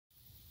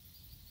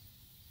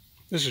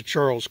This is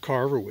Charles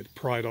Carver with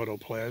Pride Auto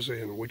Plaza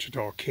in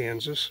Wichita,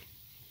 Kansas.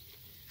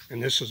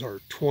 And this is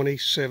our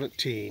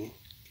 2017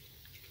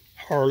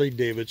 Harley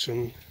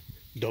Davidson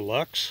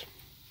Deluxe.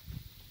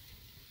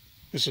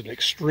 This is an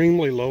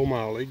extremely low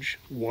mileage,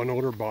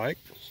 one-owner bike.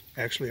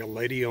 Actually a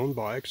lady-owned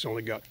bike. It's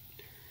only got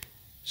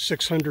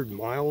 600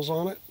 miles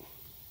on it.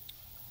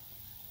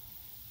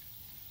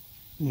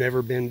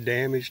 Never been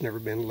damaged, never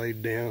been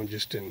laid down,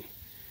 just in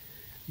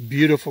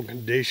beautiful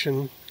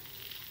condition.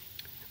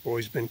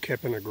 Always been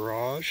kept in a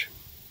garage.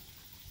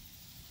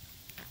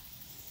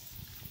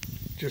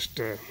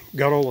 Just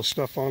got all the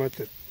stuff on it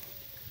that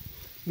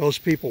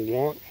most people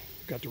want.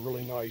 Got the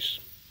really nice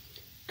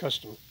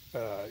custom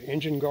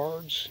engine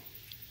guards,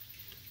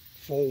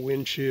 full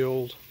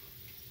windshield,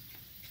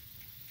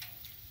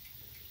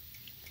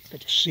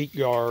 got the seat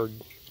guard,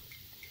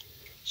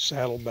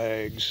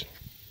 saddlebags,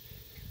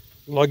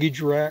 luggage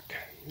rack,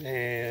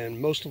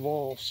 and most of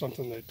all,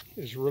 something that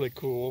is really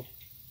cool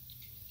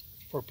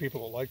for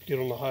people that like to get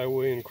on the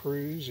highway and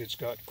cruise, it's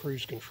got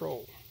cruise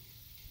control.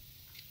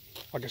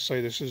 Like I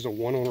say, this is a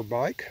one-owner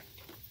bike.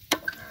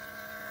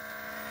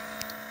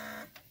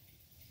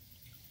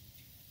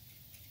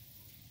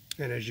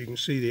 And as you can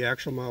see, the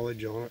actual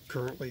mileage on it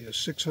currently is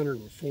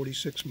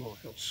 646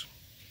 miles.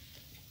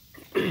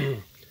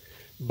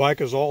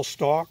 Bike is all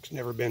stock,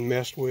 never been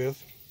messed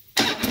with.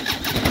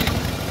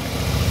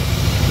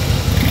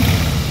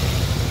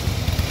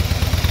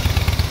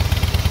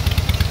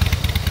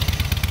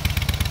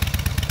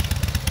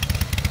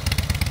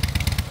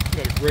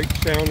 Got a great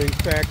sounding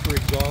factory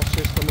exhaust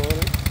system on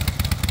it.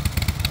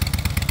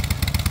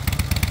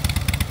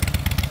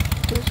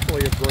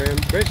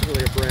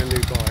 Basically a brand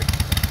new bike.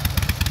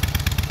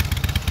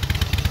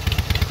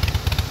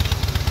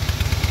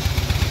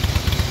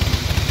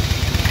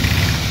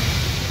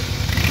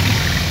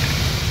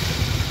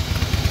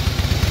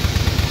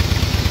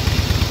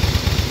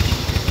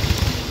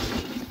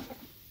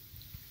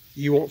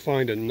 You won't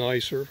find a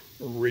nicer,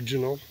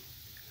 original,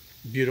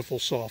 beautiful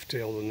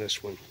Softail than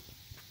this one.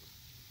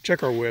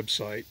 Check our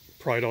website,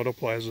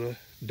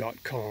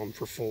 prideautoplaza.com,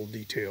 for full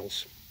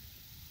details.